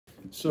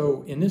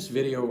So in this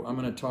video, I'm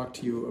going to talk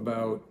to you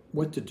about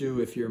what to do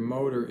if your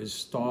motor is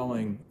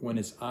stalling when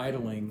it's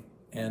idling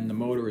and the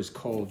motor is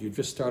cold. You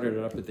just started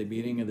it up at the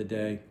beginning of the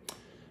day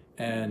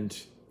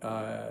and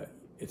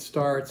it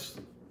starts,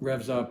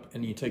 revs up,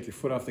 and you take your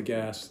foot off the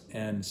gas,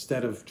 and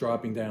instead of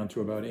dropping down to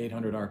about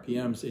 800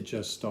 RPMs, it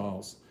just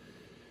stalls.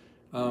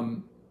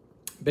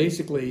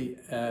 Basically,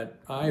 at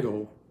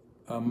idle,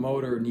 a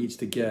motor needs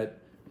to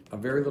get a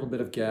very little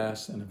bit of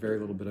gas and a very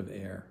little bit of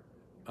air.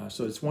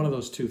 So it's one of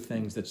those two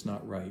things that's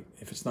not right.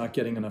 If it's not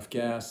getting enough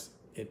gas,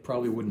 it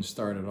probably wouldn't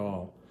start at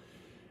all.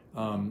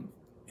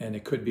 And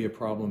it could be a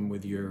problem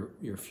with your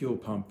fuel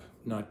pump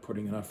not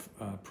putting enough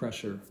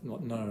pressure,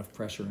 not enough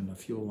pressure in the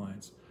fuel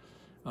lines.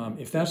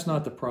 If that's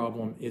not the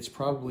problem, it's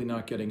probably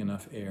not getting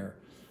enough air.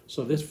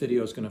 So this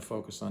video is going to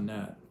focus on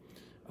that.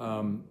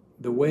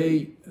 The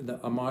way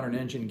a modern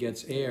engine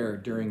gets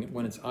air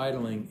when it's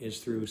idling is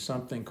through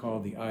something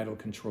called the idle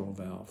control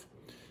valve.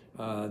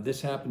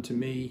 This happened to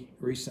me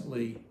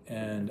recently,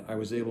 and I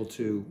was able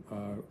to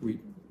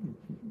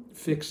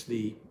fix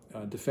the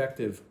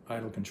defective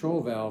idle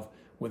control valve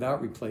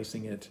without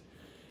replacing it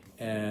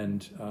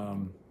and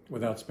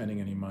without spending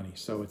any money.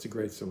 So it's a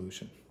great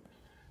solution.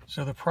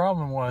 So the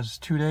problem was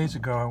 2 days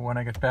ago when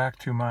I got back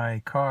to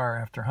my car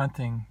after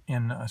hunting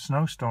in a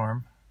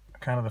snowstorm,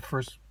 kind of the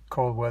first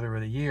cold weather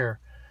of the year.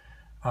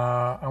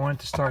 I went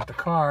to start the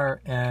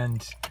car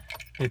and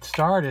it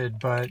started,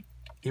 but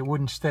it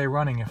wouldn't stay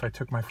running if I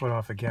took my foot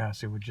off the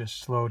gas. It would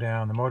just slow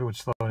down. The motor would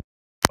slow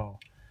down.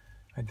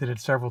 I did it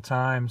several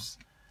times,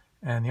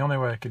 and the only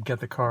way I could get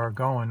the car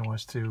going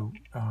was to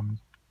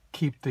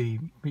keep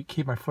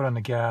my foot on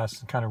the gas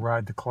and kind of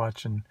ride the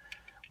clutch. And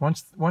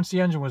once the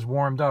engine was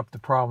warmed up, the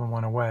problem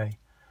went away.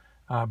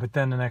 But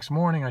then the next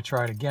morning I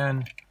tried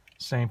again.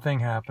 Same thing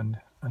happened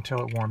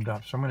until it warmed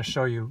up. So I'm going to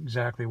show you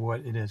exactly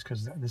what it is,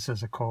 because this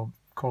is a cold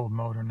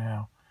motor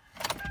now.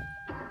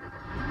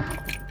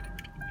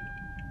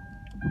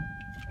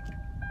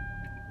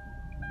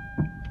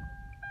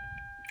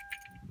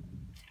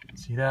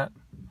 See that?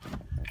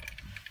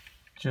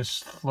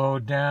 Just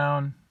slowed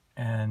down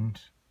and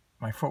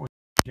my foot was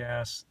on the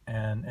gas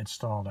and it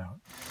stalled out.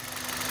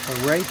 So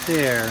right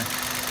there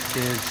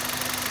is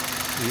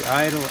the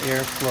idle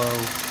airflow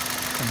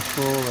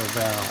controller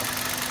valve.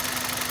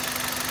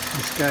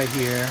 This guy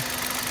here,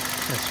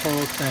 this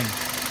whole thing,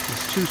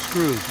 there's two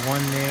screws,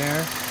 one there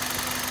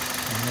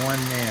and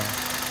one there.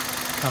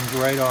 Comes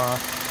right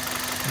off,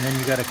 and then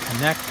you got a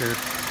connector,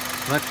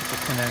 electrical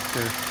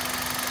connector,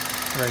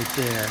 right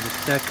there.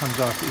 That comes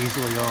off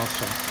easily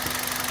also.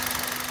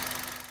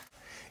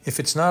 If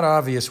it's not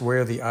obvious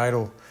where the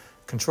idle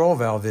control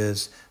valve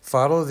is,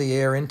 follow the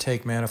air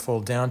intake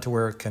manifold down to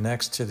where it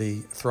connects to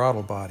the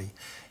throttle body.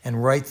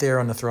 And right there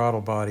on the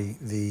throttle body,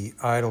 the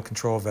idle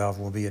control valve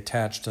will be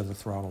attached to the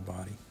throttle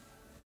body.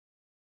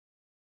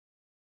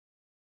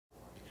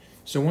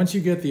 So once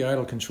you get the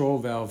idle control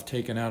valve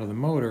taken out of the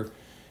motor,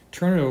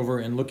 turn it over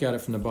and look at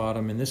it from the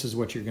bottom, and this is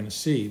what you're going to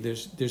see.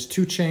 There's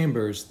two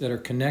chambers that are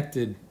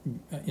connected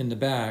in the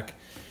back,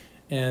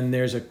 and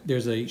there's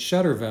a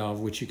shutter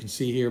valve, which you can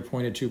see here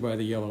pointed to by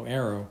the yellow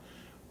arrow,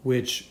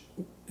 which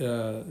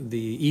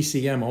the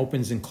ECM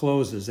opens and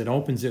closes. It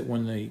opens it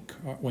when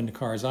the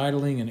car is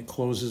idling, and it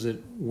closes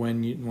it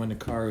when the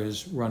car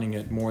is running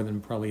at more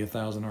than probably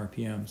 1,000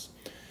 RPMs.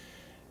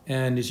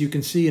 And as you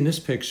can see in this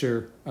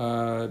picture,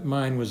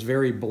 mine was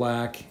very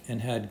black and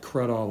had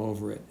crud all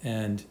over it,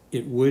 and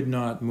it would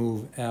not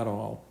move at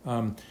all.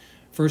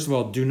 First of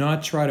all, do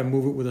not try to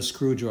move it with a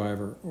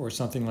screwdriver or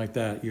something like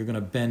that. You're going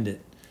to bend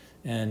it,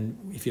 and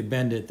if you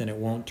bend it, then it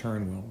won't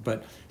turn well.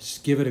 But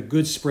give it a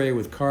good spray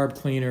with carb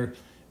cleaner,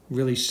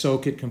 really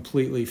soak it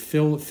completely,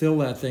 fill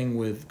that thing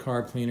with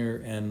carb cleaner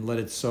and let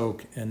it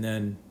soak, and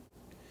then,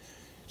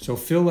 so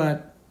fill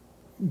that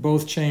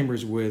both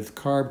chambers with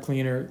carb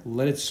cleaner,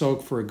 let it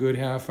soak for a good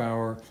half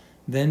hour,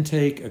 then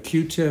take a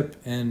Q-tip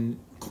and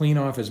clean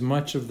off as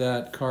much of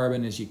that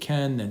carbon as you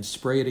can, then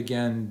spray it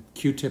again,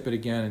 Q-tip it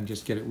again, and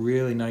just get it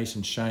really nice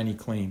and shiny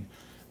clean.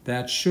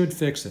 That should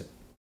fix it.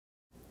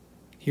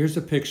 Here's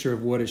a picture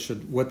of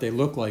what they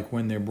look like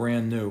when they're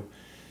brand new.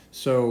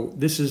 So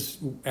this is,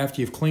 after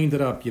you've cleaned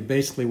it up, you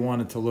basically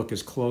want it to look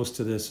as close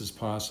to this as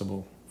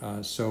possible,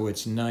 so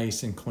it's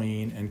nice and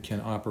clean and can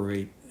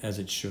operate as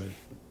it should.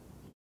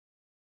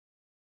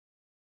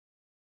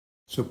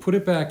 So put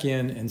it back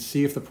in and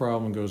see if the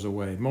problem goes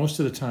away. Most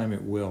of the time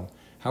it will.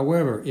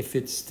 However, if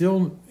it's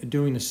still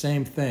doing the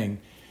same thing,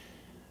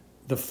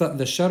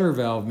 the shutter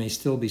valve may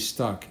still be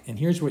stuck. And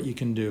here's what you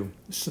can do.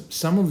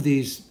 Some of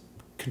these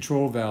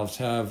control valves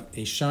have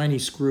a shiny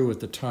screw at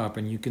the top,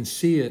 and you can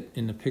see it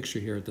in the picture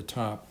here at the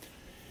top.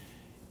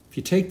 If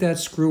you take that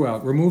screw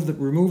out, remove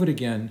it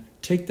again,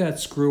 take that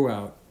screw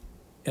out.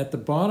 At the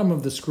bottom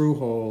of the screw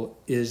hole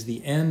is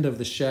the end of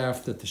the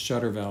shaft that the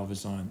shutter valve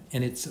is on,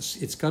 and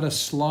it's got a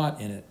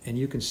slot in it, and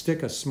you can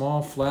stick a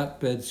small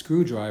flatbed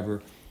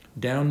screwdriver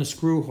down the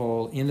screw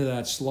hole into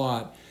that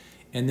slot,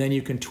 and then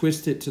you can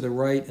twist it to the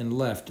right and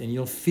left, and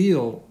you'll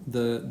feel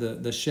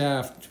the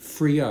shaft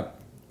free up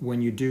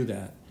when you do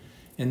that.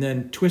 and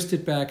then twist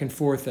it back and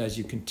forth as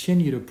you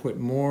continue to put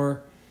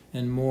more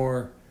and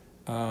more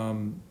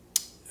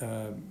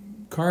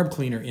carb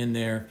cleaner in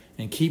there,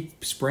 and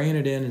keep spraying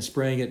it in and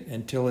spraying it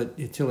until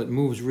it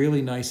moves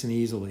really nice and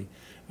easily.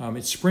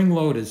 It's spring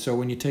loaded, so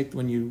when you take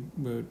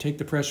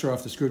the pressure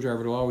off the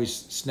screwdriver, it'll always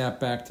snap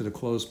back to the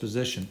closed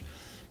position.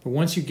 But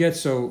once you get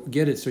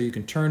it so you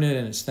can turn it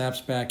and it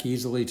snaps back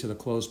easily to the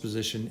closed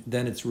position,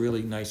 then it's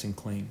really nice and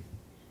clean.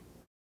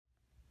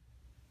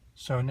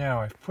 So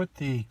now I've put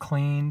the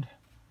cleaned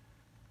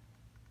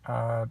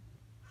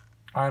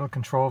idle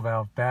control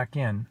valve back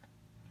in.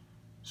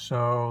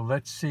 So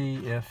let's see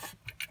if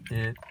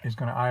it is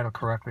going to idle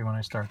correctly when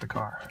I start the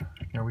car.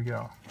 Here we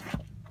go.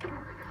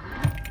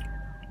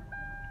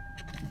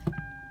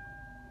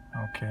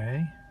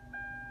 Okay,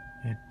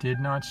 it did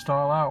not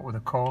stall out with a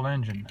cold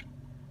engine,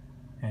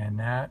 and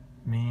that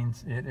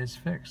means it is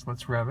fixed.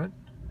 Let's rev it.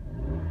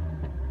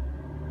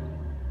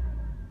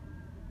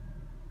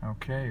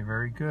 Okay,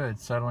 very good.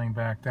 Settling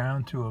back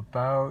down to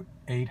about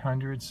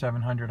 800,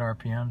 700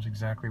 RPMs,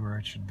 exactly where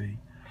it should be.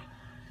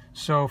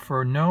 So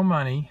for no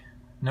money,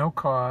 no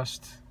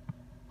cost,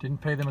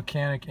 didn't pay the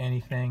mechanic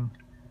anything,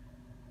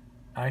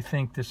 I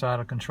think this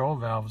idle control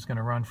valve is going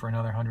to run for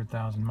another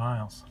 100,000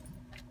 miles.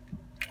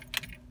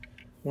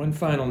 One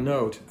final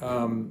note,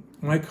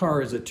 my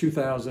car is a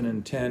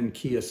 2010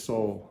 Kia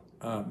Soul,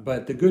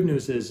 but the good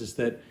news is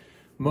that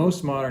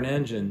most modern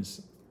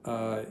engines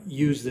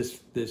use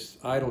this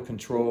idle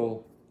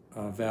control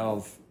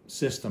valve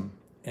system,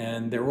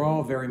 and they're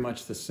all very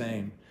much the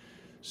same.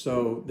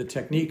 So the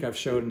technique I've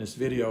showed in this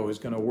video is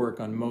going to work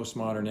on most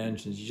modern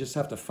engines. You just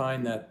have to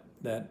find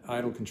that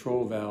idle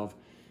control valve,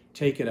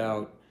 take it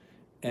out,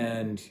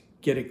 and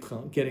get it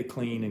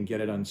clean and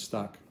get it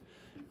unstuck.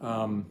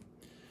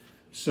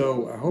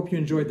 So I hope you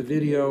enjoyed the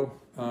video.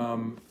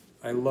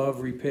 I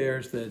love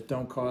repairs that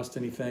don't cost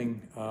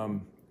anything.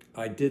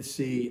 I did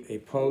see a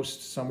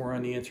post somewhere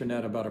on the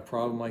internet about a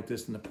problem like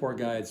this, and the poor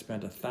guy had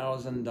spent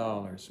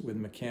 $1,000 with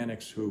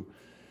mechanics who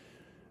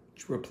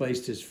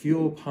replaced his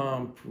fuel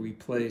pump,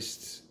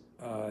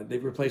 they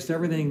replaced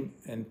everything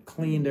and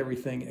cleaned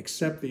everything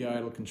except the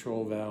idle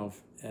control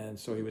valve, and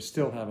so he was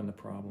still having the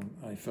problem.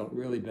 I felt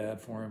really bad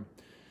for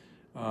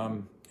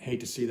him. Hate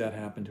to see that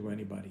happen to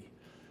anybody.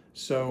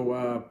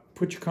 So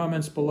put your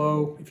comments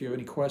below. If you have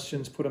any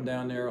questions, put them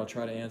down there. I'll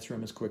try to answer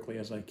them as quickly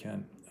as I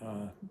can.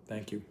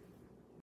 Thank you.